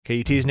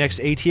KUT's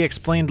next AT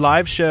Explained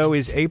live show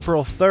is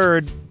April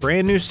 3rd.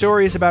 Brand new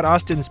stories about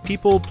Austin's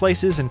people,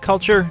 places, and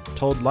culture,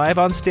 told live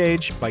on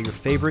stage by your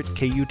favorite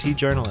KUT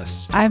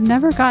journalists. I've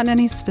never gotten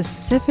any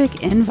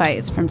specific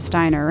invites from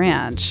Steiner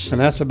Ranch. And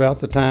that's about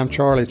the time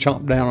Charlie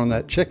chomped down on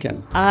that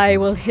chicken. I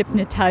will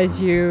hypnotize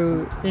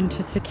you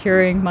into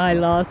securing my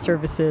law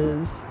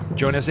services.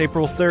 Join us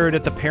April 3rd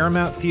at the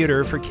Paramount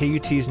Theater for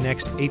KUT's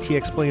next AT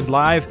Explained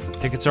live.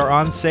 Tickets are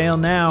on sale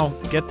now.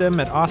 Get them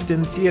at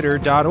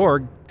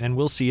austintheater.org. And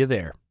we'll see you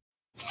there.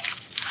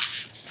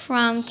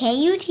 From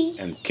KUT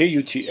and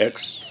KUTX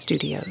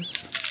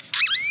Studios.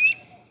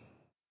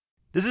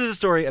 This is a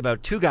story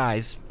about two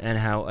guys and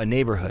how a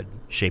neighborhood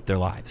shaped their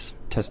lives.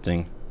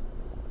 Testing.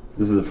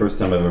 This is the first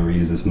time I've ever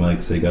used this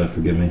mic, so you gotta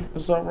forgive me.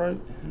 It's all right.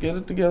 Get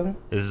it together.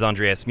 This is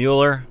Andreas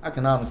Mueller. I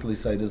can honestly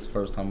say this is the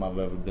first time I've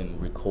ever been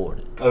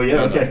recorded. Oh,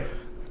 yeah? Okay.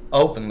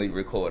 Openly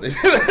recorded.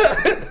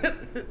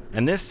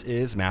 And this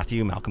is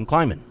Matthew Malcolm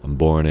Kleinman. I'm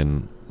born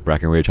in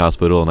Brackenridge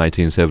Hospital in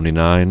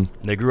 1979.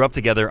 They grew up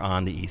together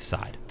on the east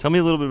side. Tell me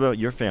a little bit about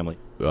your family.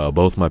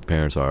 Both my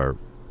parents are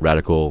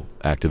radical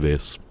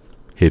activists,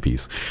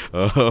 hippies.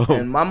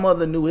 And my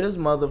mother knew his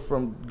mother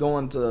from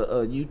going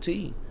to UT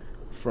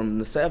from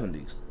the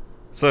 70s.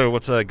 So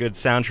what's a good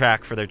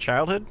soundtrack for their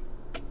childhood?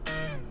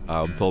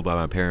 I'm told by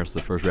my parents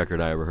the first record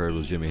I ever heard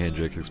was Jimi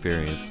Hendrix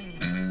Experience.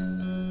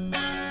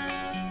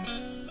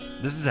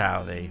 This is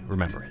how they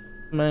remember it.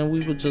 Man,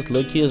 we were just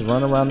little kids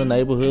running around the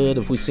neighborhood.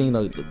 If we seen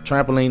a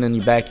trampoline in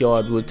your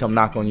backyard, we'd come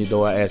knock on your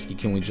door and ask you,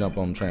 can we jump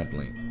on the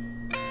trampoline?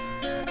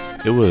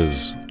 It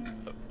was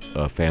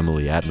a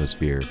family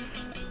atmosphere.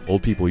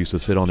 Old people used to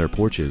sit on their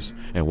porches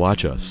and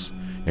watch us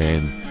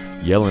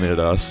and yelling at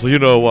us,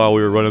 while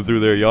we were running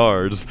through their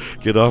yards,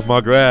 "Get off my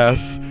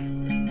grass."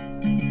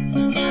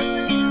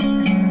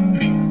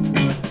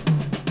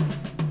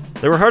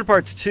 There were hard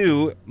parts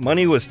too.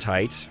 Money was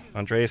tight.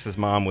 Andreas'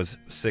 mom was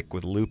sick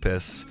with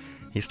lupus.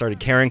 He started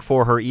caring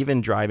for her,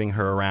 even driving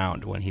her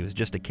around when he was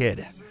just a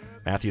kid.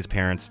 Matthew's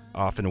parents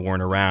often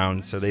weren't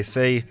around, so they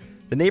say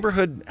the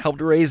neighborhood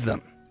helped raise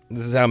them.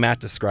 This is how Matt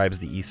describes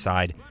the East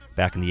Side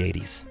back in the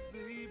 80s.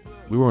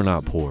 We were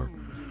not poor.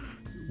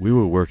 We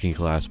were working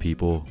class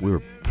people. We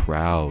were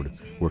proud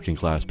working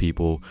class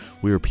people.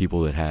 We were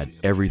people that had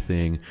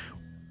everything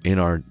in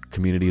our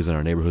communities and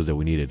our neighborhoods that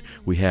we needed.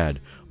 We had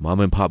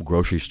mom and pop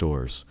grocery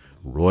stores,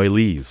 Roy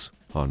Lee's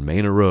on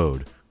Manor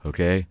Road,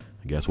 okay?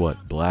 And guess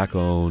what? Black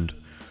owned,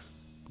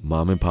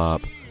 mom and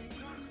pop.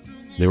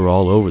 They were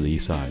all over the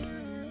East Side.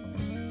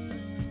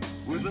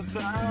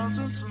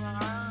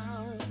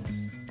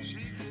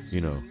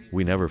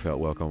 We never felt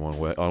welcome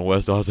on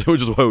West Austin,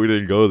 which is why we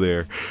didn't go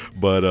there.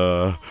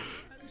 But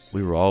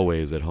we were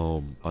always at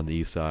home on the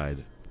East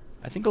Side.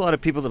 I think a lot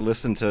of people that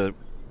listen to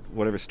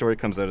whatever story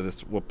comes out of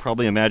this will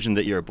probably imagine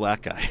that you're a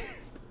black guy.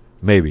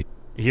 Maybe.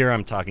 Here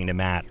I'm talking to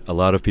Matt. A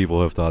lot of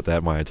people have thought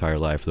that my entire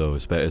life, though,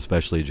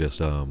 especially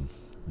just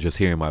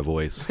hearing my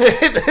voice.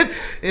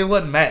 It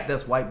wasn't Matt.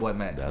 That's White Boy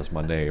Matt. That's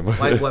my name.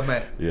 White Boy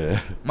Matt. Yeah.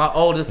 My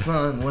oldest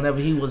son, whenever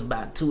he was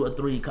about 2 or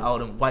 3,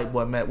 called him White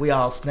Boy Matt. We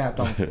all snapped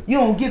on him. You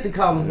don't get to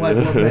call him White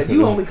Boy Matt.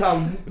 You only call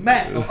him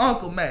Matt or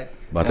Uncle Matt.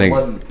 But I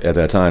think at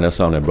that time, that's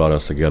something that brought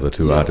us together,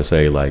 too. Yeah. I have to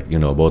say,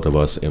 both of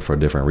us, for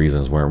different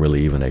reasons, weren't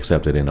really even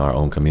accepted in our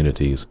own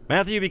communities.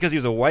 Matthew, because he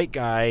was a white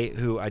guy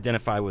who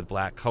identified with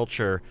black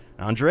culture.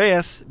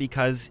 Andreas,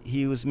 because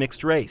he was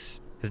mixed race.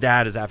 His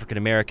dad is African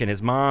American.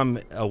 His mom,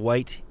 a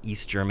white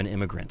East German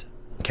immigrant.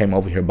 Came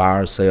over here by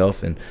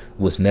herself and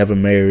was never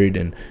married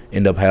and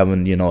ended up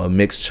having, a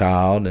mixed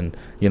child and,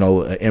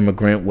 an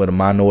immigrant with a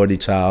minority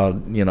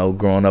child,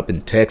 growing up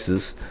in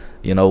Texas,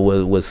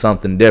 was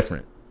something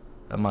different.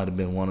 That might have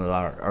been one of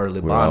our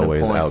early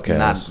bonding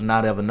points,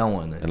 not ever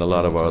knowing it. And a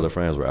lot of our other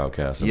friends were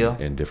outcasts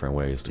in different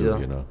ways,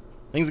 too,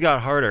 Things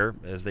got harder,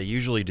 as they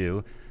usually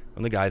do,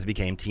 when the guys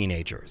became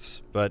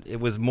teenagers. But it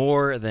was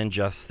more than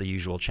just the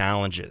usual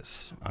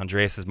challenges.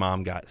 Andreas'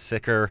 mom got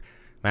sicker.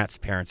 Matt's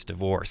parents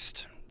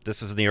divorced.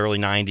 This was in the early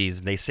 90s,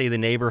 and they say the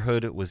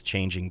neighborhood was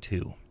changing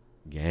too.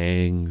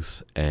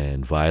 Gangs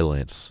and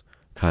violence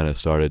kind of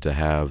started to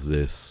have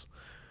this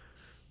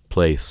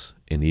place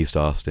in East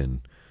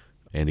Austin,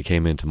 and it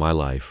came into my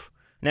life.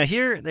 Now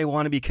here, they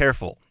want to be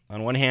careful.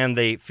 On one hand,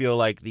 they feel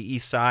like the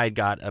East Side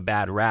got a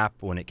bad rap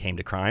when it came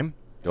to crime.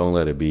 Don't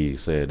let it be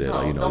said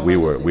that we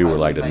were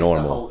like the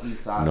normal. The whole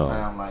East Side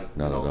sound like,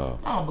 not at all.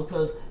 No,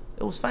 because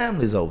it was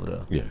families over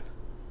there. Yeah.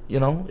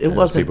 It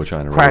wasn't people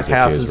trying to crack raise their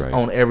houses kids right.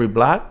 on every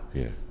block.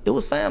 Yeah. It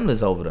was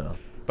families over there.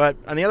 But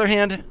on the other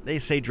hand, they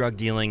say drug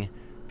dealing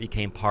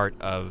became part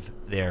of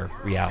their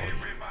reality.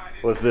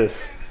 What's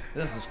this?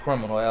 This is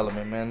Criminal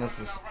Element, man. This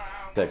is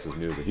Texas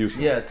music, Houston.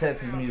 Yeah,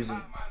 Texas music.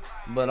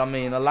 But I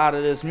mean, a lot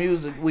of this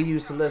music we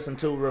used to listen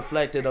to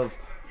reflected of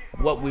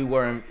what we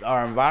were in,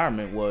 our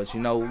environment was.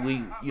 You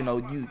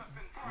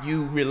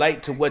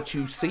relate to what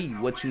you see,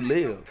 what you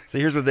live. So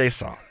here's what they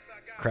saw.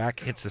 Crack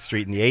hits the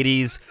street in the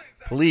 80s.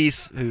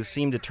 Police, who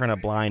seem to turn a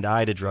blind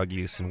eye to drug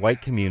use in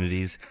white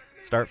communities,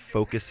 start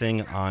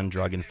focusing on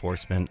drug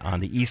enforcement on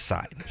the East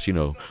Side.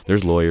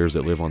 There's lawyers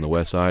that live on the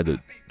West Side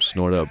that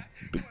snort up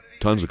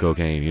tons of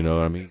cocaine, you know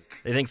what I mean?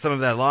 They think some of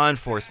that law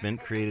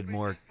enforcement created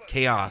more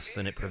chaos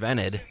than it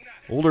prevented.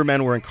 Older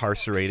men were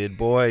incarcerated.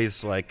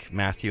 Boys like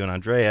Matthew and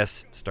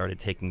Andreas started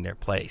taking their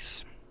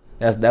place.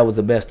 That was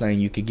the best thing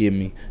you could give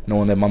me,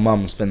 knowing that my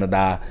mom was finna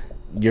die.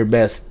 Your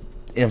best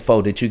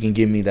info that you can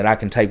give me that I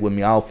can take with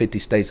me all 50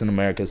 states in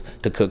America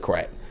to cook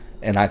crack.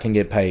 And I can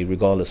get paid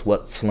regardless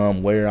what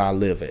slum, where I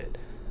live at.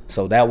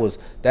 So that was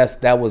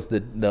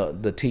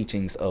the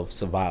teachings of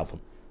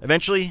survival.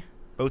 Eventually,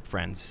 both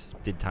friends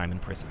did time in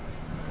prison.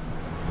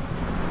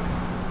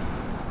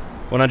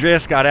 When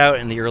Andreas got out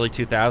in the early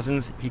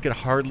 2000s, he could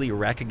hardly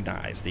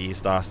recognize the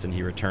East Austin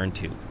he returned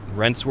to.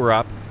 Rents were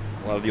up,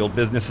 a lot of the old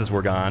businesses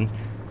were gone,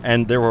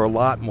 and there were a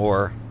lot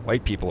more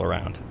white people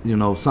around. You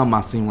know, something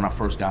I seen when I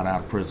first got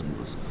out of prison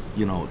was,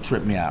 you know,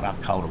 tripped me out. I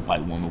caught a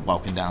white woman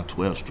walking down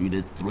 12th Street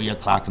at 3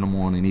 o'clock in the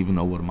morning, even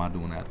though what am I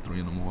doing at 3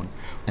 in the morning?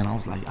 And I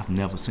was like, I've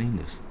never seen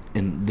this.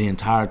 And the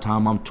entire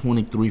time I'm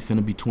 23,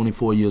 finna be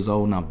 24 years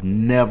old, and I've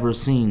never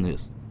seen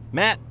this.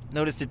 Matt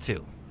noticed it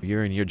too.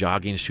 You're in your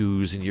jogging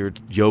shoes and your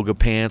yoga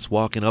pants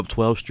walking up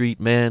 12th Street,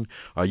 man.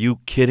 Are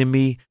you kidding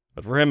me?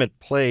 But for him, it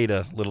played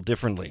a little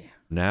differently.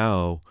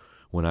 Now,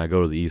 when I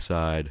go to the East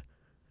Side,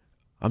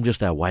 I'm just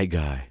that white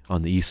guy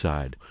on the East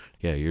Side.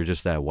 Yeah, you're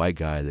just that white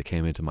guy that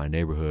came into my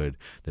neighborhood,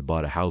 that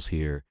bought a house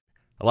here.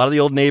 A lot of the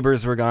old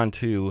neighbors were gone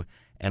too,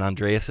 and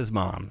Andreas's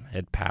mom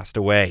had passed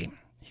away.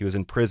 He was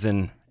in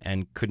prison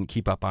and couldn't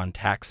keep up on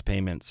tax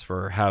payments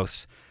for her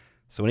house.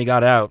 So when he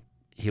got out,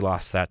 he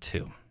lost that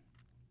too.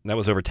 And that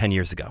was over 10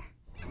 years ago.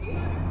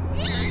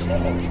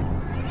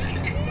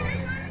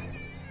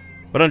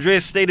 But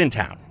Andreas stayed in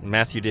town, and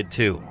Matthew did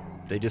too.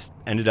 They just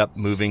ended up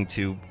moving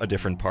to a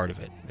different part of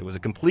it. It was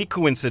a complete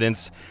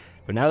coincidence,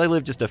 but now they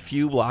live just a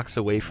few blocks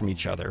away from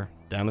each other,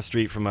 down the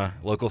street from a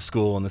local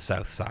school on the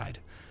south side.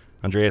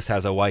 Andreas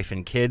has a wife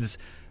and kids.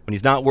 When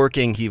he's not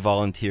working, he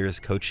volunteers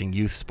coaching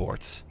youth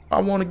sports. I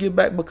want to get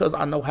back because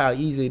I know how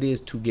easy it is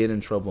to get in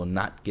trouble and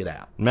not get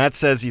out. Matt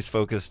says he's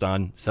focused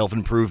on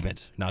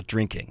self-improvement, not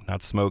drinking,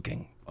 not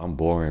smoking. I'm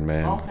boring,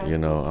 man. Okay. You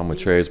know, I'm a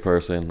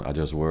tradesperson. I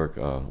just work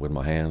with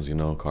my hands, you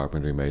know,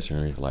 carpentry,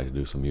 masonry. I like to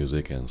do some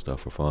music and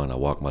stuff for fun. I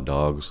walk my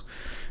dogs.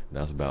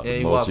 That's about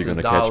the most you're going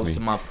to catch me. To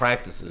my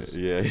practices.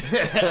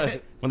 Yeah.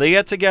 When they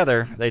get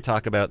together, they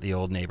talk about the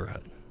old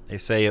neighborhood. They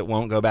say it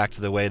won't go back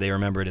to the way they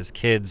remember it as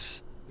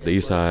kids. The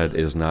East Side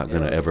is not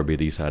going to ever be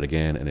the East Side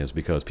again, and it's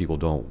because people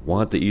don't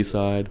want the East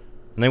Side.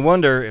 And they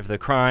wonder if the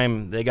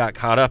crime they got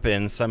caught up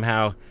in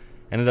somehow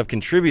ended up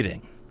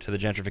contributing to the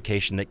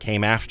gentrification that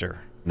came after.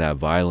 That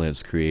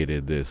violence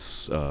created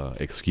this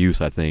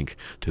excuse, I think,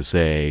 to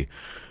say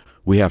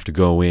we have to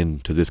go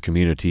into this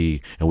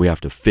community and we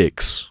have to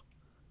fix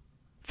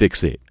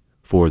it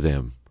for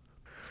them.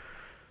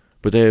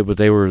 But they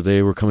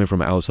were coming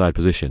from an outside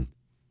position.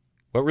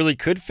 What really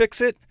could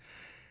fix it?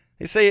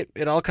 They say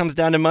it all comes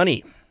down to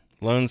money.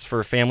 Loans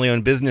for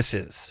family-owned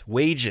businesses,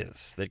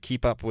 wages that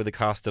keep up with the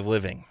cost of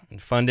living,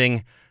 and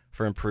funding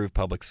for improved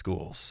public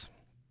schools.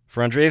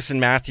 For Andreas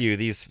and Matthew,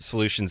 these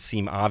solutions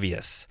seem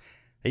obvious.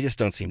 They just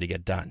don't seem to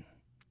get done.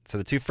 So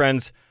the two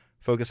friends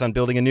focus on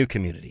building a new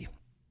community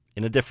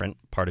in a different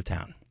part of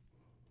town.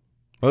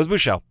 Mose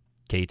Bouchel,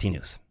 KET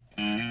News.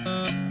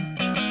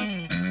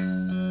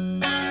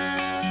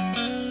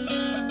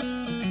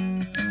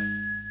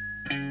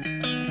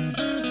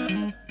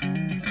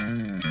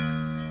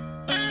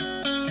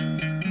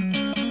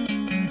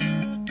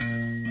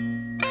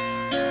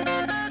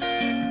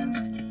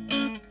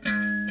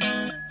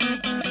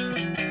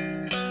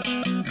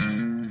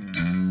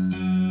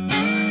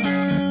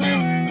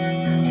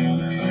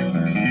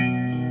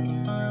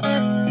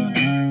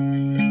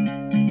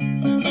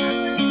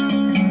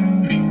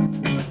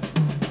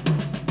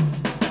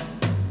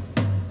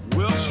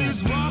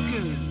 She's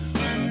walking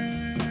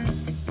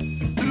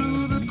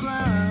through the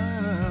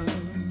clouds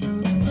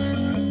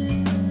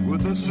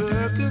with a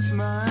circus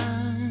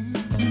mind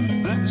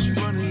that's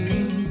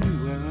running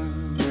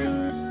wild.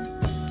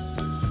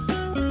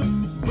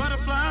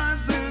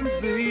 Butterflies and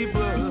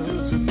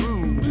zebras and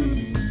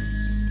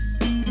moonbeams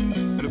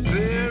and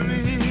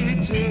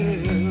fairy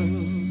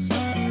tales.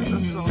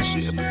 That's all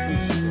she ever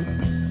thinks of.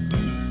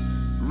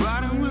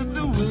 Riding with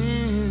the wind.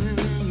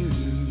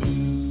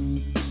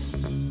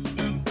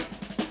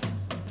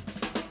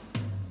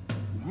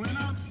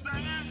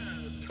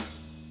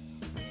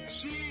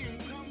 She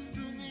comes to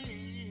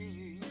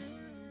me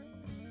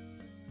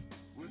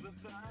with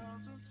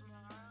 1,000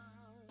 smiles.